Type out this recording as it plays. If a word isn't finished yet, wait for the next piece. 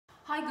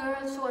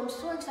girls, so I'm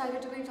so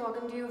excited to be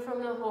talking to you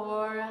from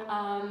Lahore.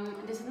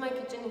 This is my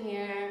kitchen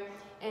here,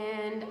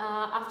 and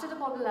after the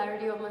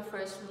popularity of my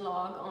first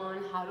vlog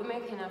on how to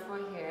make henna for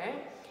hair,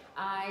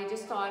 I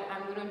just thought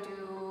I'm gonna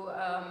do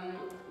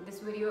this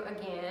video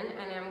again,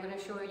 and I'm gonna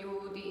show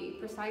you the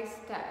precise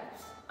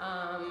steps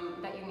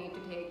that you need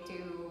to take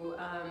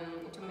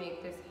to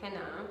make this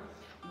henna,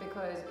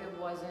 because it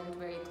wasn't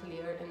very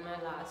clear in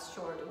my last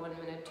short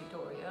 1-minute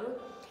tutorial.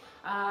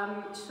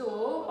 So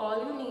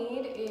all you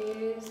need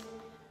is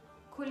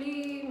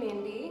khuli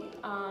mehendi.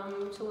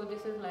 So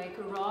this is like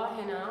raw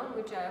henna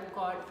which I've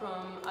got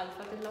from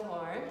Alfat in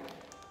Lahore.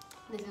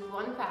 This is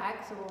 1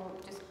 pack, so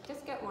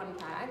just get 1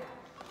 pack.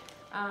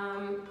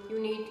 You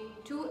need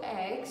 2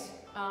 eggs.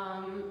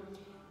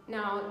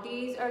 Now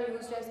these are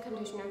used as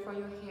conditioner for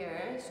your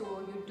hair,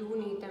 so you do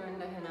need them in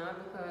the henna,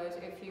 because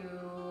if you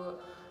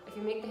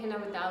make the henna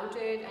without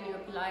it and you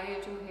apply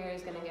it, your hair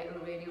is gonna get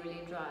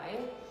really dry.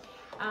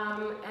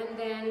 And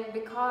then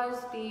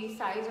because the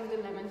size of the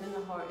lemons in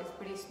Lahore is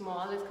pretty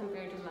small as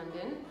compared to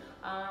London,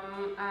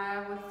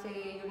 I would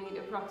say you need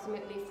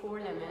approximately 4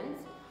 lemons.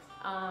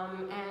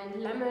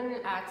 And lemon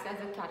acts as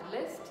a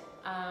catalyst,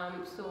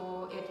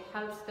 so it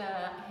helps the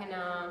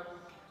henna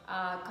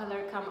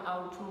color come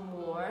out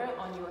more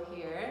on your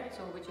hair,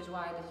 so which is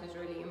why this is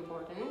really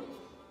important.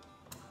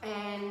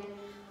 And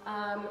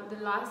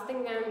the last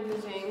thing I'm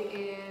using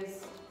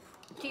is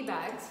tea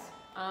bags.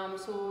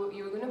 So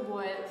you're gonna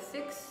boil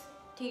 6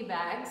 tea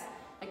bags,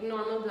 like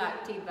normal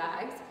black tea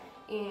bags,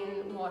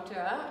 in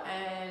water,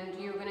 and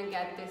you're gonna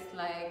get this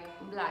like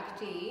black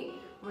tea,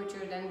 which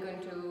you're then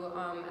going to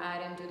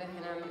add into the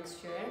henna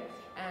mixture.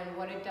 And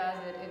what it does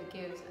is it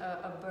gives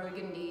a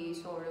burgundy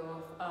sort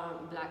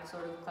of black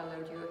sort of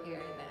color to your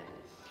hair then.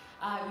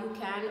 You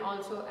can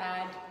also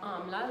add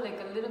amla, like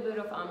a little bit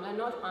of amla,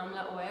 not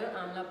amla oil,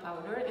 amla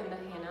powder in the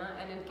henna,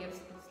 and it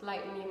gives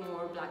slightly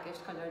more blackish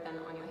color than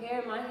on your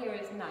hair. My hair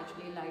is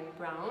naturally light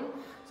brown,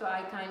 so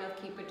I kind of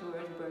keep it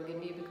towards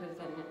burgundy because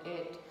then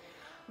it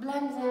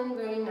blends in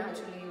very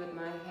naturally with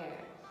my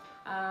hair.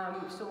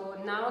 So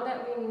now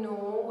that we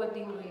know what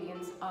the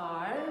ingredients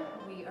are,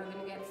 we are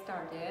going to get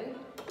started.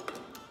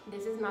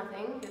 This is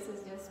nothing, this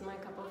is just my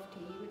cup of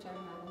tea which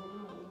I'm having in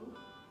the morning.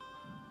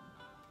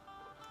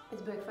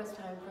 It's breakfast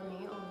time for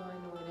me, although I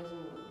know it is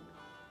noon.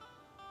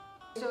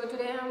 So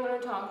today I'm going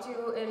to talk to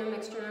you in a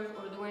mixture of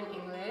Urdu and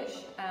English.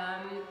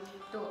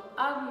 तो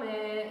अब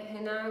मैं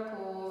henna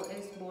को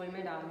इस bowl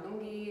में डाल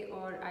दूँगी,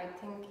 और I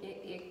think ये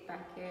 1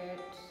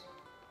 packet.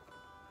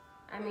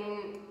 I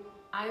mean,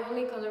 I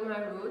only color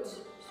my roots,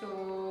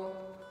 so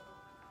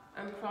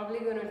I'm probably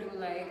going to do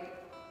like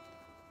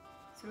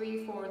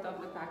 3/4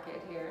 of the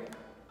packet here.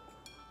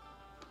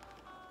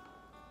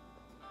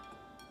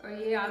 और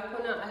ये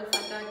आपको ना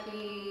अल्फता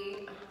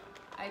की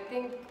I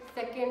think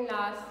second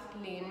last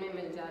lane में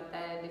मिल जाता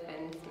है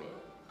defense में.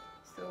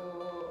 So,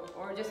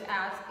 or just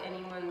ask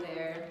anyone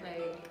there,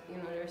 like, you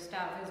know, their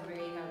staff is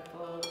very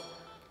helpful.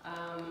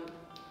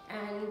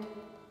 And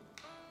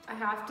I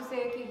have to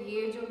say कि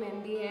ये जो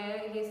मेहंदी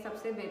है ये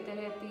सबसे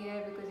बेहतर रहती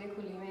है, because ये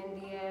खुली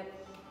मेहंदी है,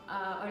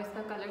 और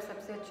इसका कलर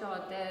सबसे अच्छा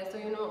होता है. So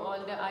you know,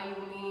 all the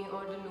Ayuni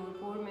or the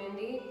Nurpur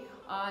mehendi,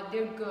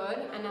 they're good,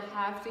 and I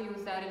have to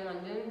use that in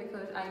London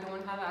because I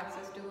don't have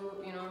access to,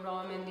 you know,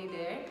 raw mehendi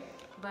there.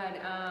 But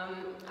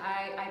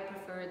I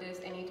prefer this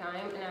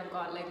anytime, and I've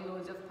got like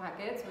loads of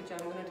packets which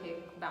I'm going to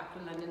take back to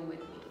London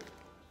with me.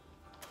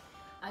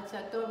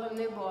 अच्छा, तो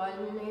हमने ball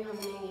में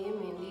हमने ये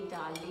मेहंदी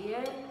डाल दी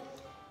है.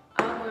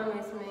 अब हम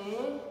इसमें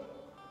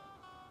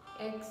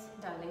eggs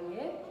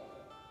डालेंगे.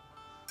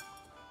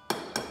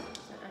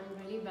 So I'm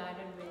really bad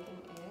at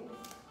breaking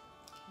eggs.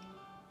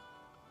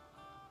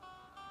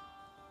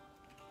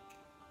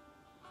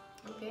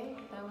 Okay,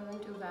 that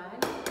wasn't too bad.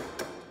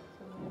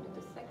 So I'm going to do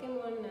the second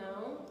one now.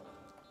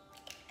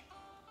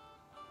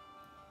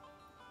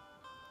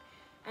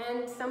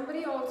 And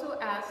somebody also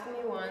asked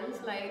me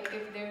once, like,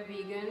 if they're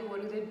vegan,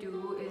 what do they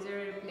do? Is there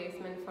a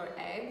replacement for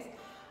eggs?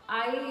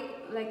 I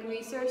like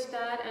researched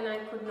that and I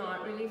could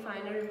not really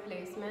find a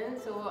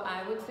replacement. So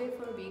I would say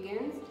for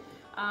vegans,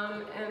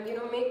 you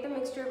know, make the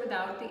mixture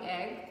without the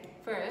egg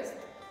first,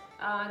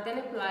 then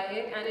apply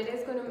it, and it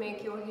is going to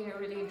make your hair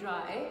really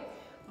dry.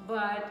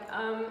 But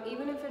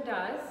even if it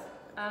does,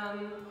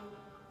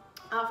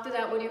 after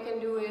that what you can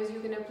do is you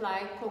can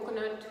apply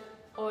coconut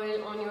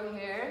oil on your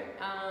hair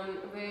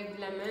with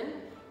lemon,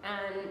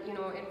 and you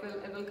know,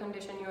 it will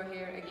condition your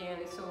hair again.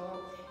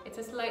 So it's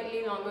a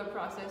slightly longer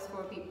process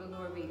for people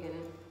who are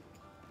vegan.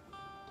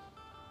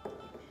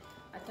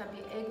 अच्छा, अब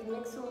ये eggs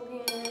mix हो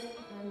गए हैं.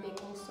 I'm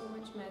making so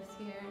much mess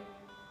here.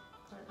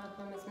 और अब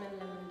हम इसमें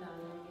lemon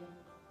डालेंगे.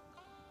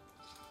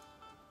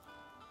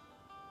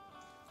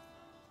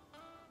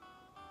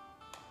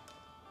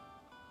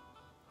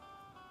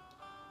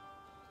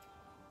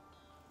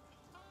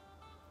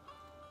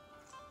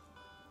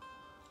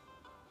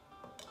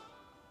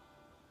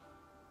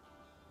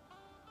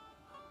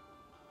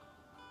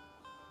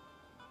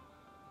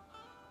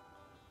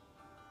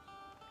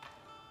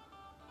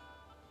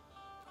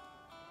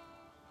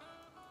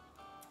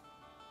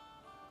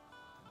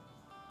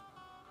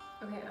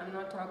 Okay, I'm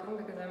not talking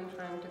because I'm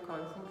trying to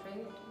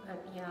concentrate,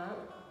 but yeah.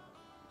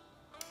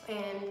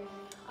 And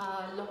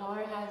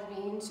Lahore has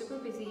been super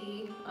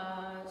busy,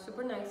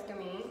 super nice to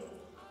me.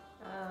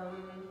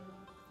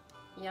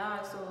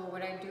 Yeah, so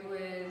what I do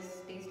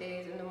is these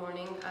days in the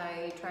morning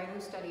I try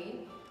to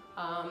study,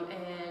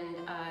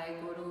 and I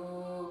go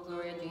to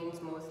Gloria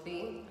Jean's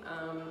mostly,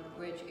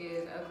 which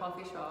is a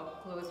coffee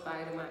shop close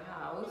by to my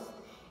house.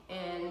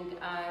 And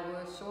I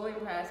was so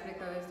impressed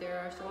because there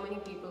are so many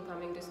people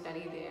coming to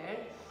study there,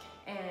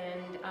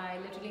 and I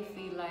literally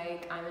feel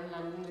like I'm in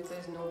London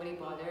because nobody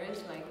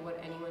bothers like what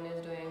anyone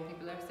is doing.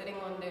 People are sitting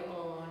on their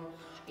own,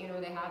 you know,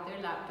 they have their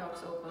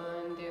laptops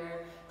open,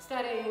 they're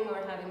studying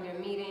or having their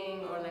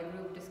meeting or like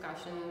group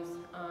discussions,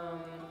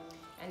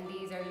 and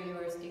these are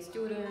university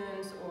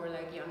students or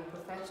like young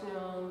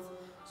professionals.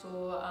 So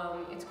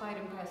it's quite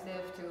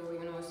impressive to,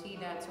 you know, see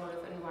that sort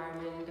of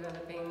environment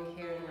developing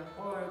here in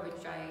Lahore,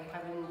 which I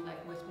haven't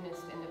like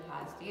witnessed in the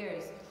past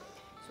years.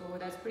 So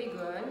that's pretty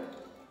good.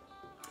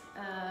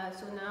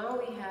 So now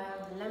we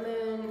have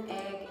lemon,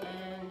 egg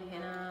and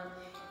henna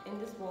in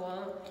this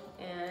bowl,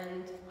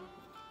 and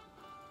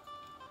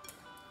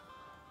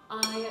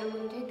I am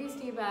going to take these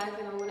tea bags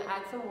and I'm going to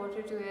add some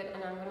water to it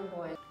and I'm going to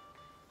boil.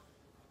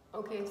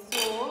 Okay,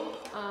 so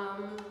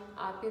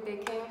आप ये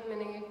देखें,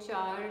 मैंने ये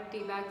 4 tea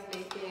bags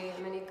लेके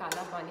मैंने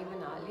काला पानी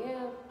बना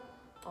लिया,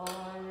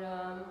 और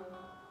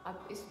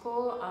अब इसको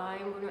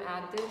I'm going to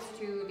add this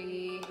to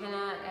the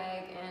henna,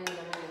 egg and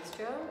lemon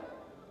mixture.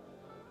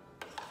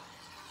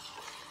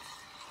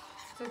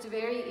 So it's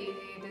very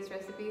easy. This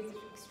recipe is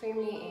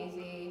extremely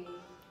easy,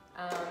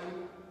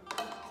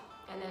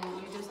 and then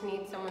you just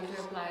need someone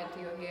to apply it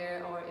to your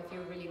hair, or if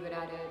you're really good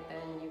at it,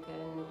 then you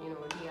can, you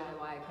know,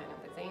 DIY kind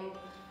of a thing.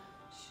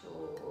 So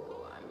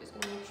I'm just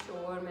gonna make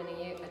sure मैंने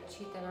ये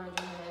अच्छी तरह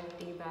जो है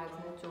tea bags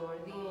में छोड़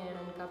दिए हैं,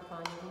 उनका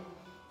पानी,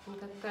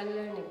 उनका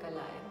कलर निकल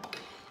आया.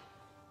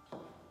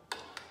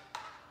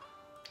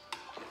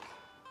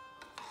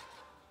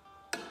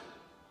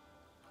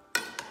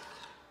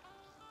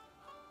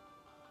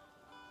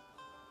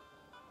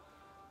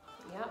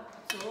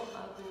 तो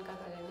अब इनका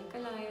कलर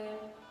निकल आया है,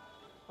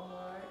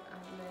 और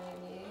अब मैं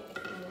ये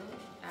इसमें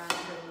ऐड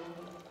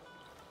करूँगी.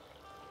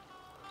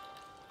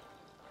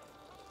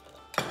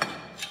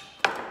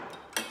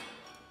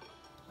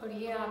 और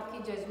ये आपकी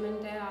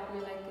जजमेंट है, आपने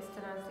लाइक किस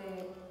तरह से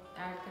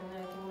ऐड करना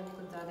है. तो मैंने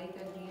कुछ ज़्यादा ही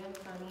कर दिया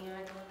पानी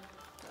ऐड,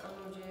 तो अब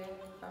मुझे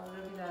पाउडर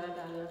भी ज़्यादा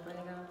डालना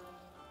पड़ेगा.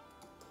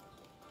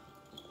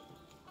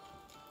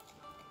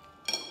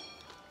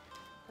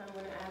 I'm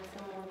going to add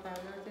some more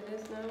powder to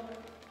this now,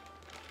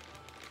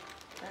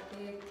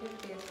 ताकि एक थिक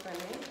पेस्ट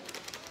बने.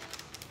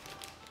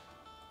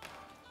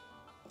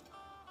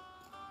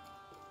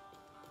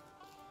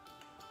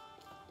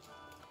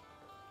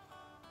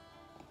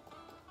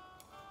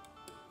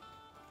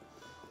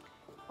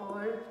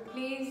 और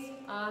प्लीज़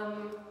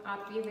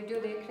आप ये वीडियो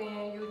देख रहे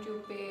हैं यूट्यूब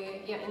पे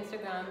या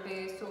इंस्टाग्राम पे,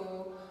 so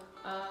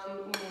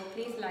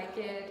please like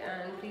it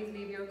and please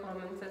leave your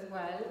comments as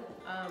well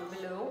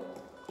below,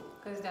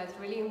 because that's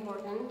really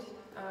important.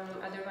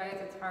 Otherwise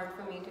it's hard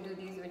for me to do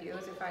these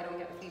videos if I don't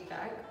get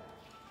feedback.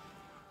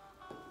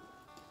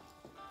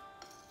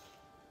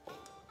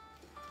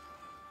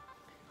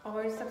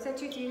 और सबसे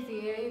अच्छी चीज़ ये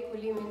है, ये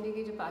खुली मेहंदी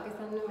की जो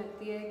पाकिस्तान में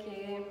मिलती है, कि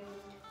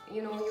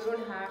you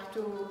don't have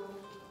to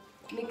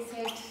mix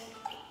it,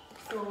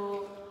 so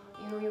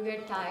you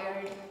get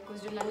tired. कुछ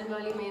जो लंदन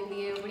वाली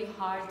मेहंदी है वो बड़ी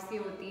हार्ड सी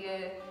होती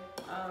है,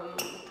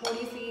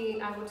 थोड़ी सी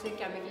आई वुड से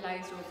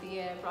केमिकलाइज्ड होती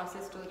है,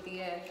 प्रोसेस्ड होती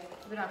है,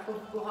 फिर आपको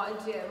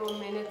बहुत जो है वो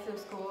मेहनत से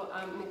उसको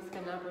मिक्स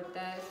करना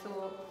पड़ता है. So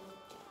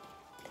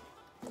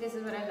this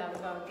is what I love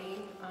about the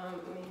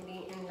mehndi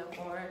in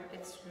Lahore.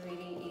 It's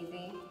really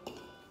easy.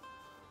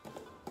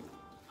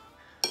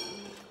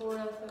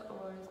 थोड़ा सा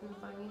और इसमें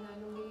पानी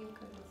डालूंगी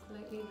because it's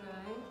slightly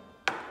dry.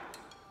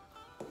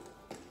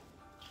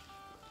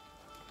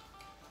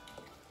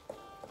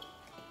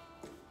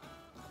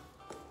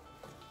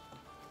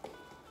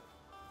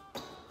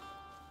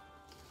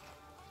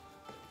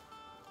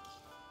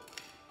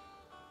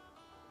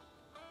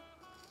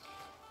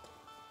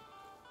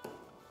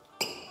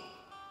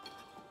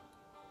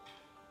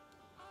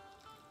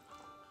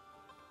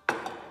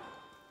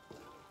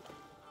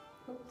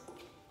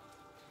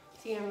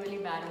 See, I'm really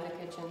bad in the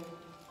kitchen.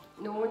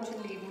 No one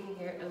should leave me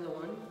here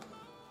alone.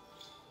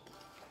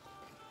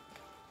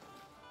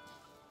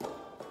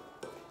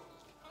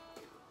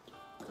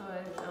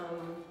 Because,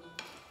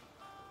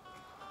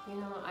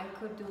 I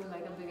could do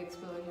like a big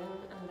explosion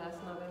and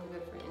that's not going to be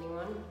good for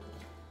anyone.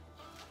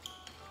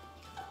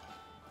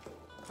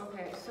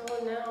 Okay, so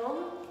now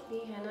the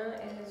henna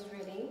is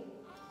ready.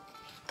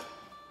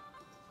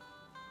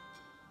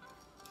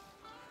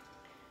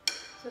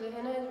 So the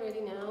henna is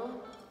ready now,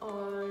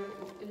 or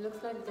it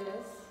looks like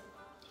this.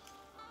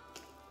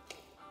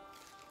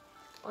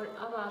 और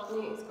अब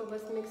आपने इसको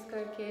बस mix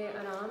करके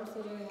आराम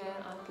से जो है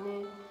आपने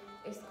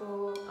इसको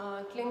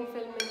क्लिंग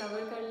फिल्म में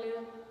कवर कर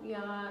लें,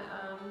 या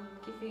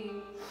किसी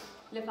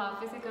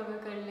लिफाफे से कवर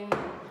कर लें,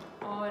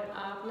 और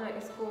आप ना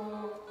इसको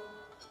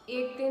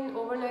एक दिन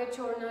overnight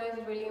छोड़ना is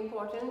really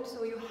important,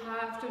 so you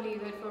have to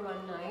leave it for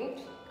one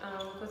night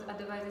because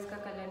otherwise इसका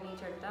कलर नहीं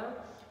चढ़ता.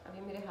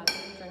 अभी मेरे हाथ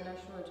में चढ़ना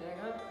शुरू हो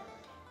जाएगा.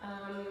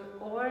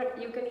 Or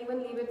you can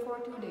even leave it for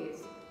 2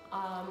 days.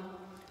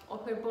 और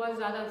फिर बहुत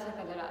ज़्यादा अच्छा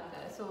कलर आता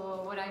है. So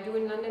what I do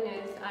in London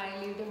is I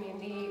leave the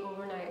mehendi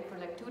overnight for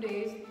like 2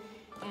 days,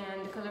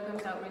 and the color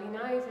comes out really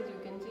nice. As you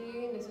can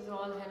see, this is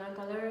all henna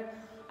color.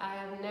 I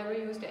have never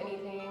used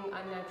anything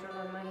unnatural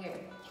on my hair.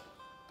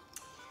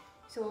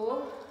 So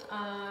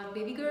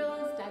baby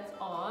girls, that's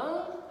all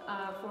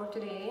for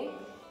today,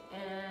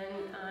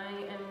 and I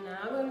am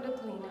now going to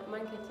clean up my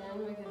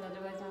kitchen because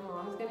otherwise my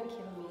mom is gonna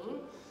kill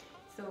me.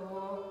 So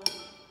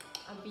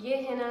अब ये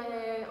henna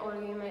है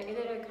और ये मैं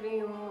इधर रख रही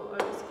हूँ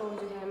और इसको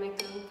जो है मैं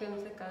फिल्म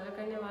से कलर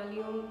करने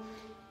वाली हूँ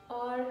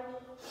और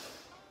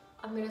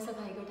अब मेरा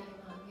सफाई का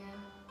टाइम आ गया.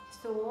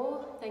 So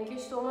thank you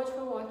so much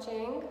for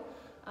watching.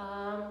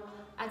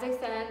 As I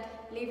said,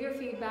 leave your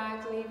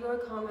feedback, leave your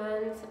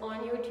comments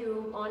on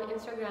YouTube, on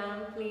Instagram,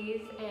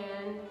 please,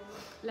 and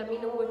let me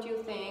know what you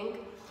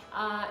think.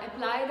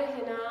 Apply the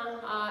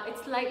henna.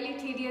 It's slightly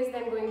tedious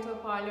than going to a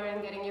parlor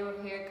and getting your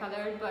hair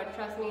colored, but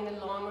trust me, in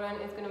the long run,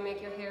 it's going to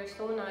make your hair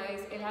so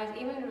nice. It has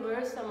even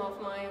reversed some of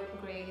my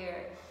gray hair.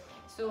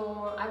 So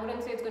I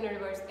wouldn't say it's going to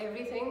reverse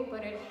everything,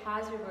 but it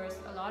has reversed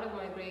a lot of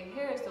my gray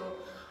hair. So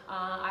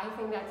I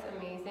think that's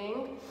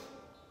amazing.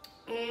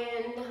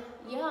 And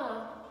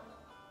yeah,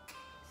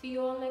 see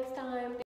you all next time.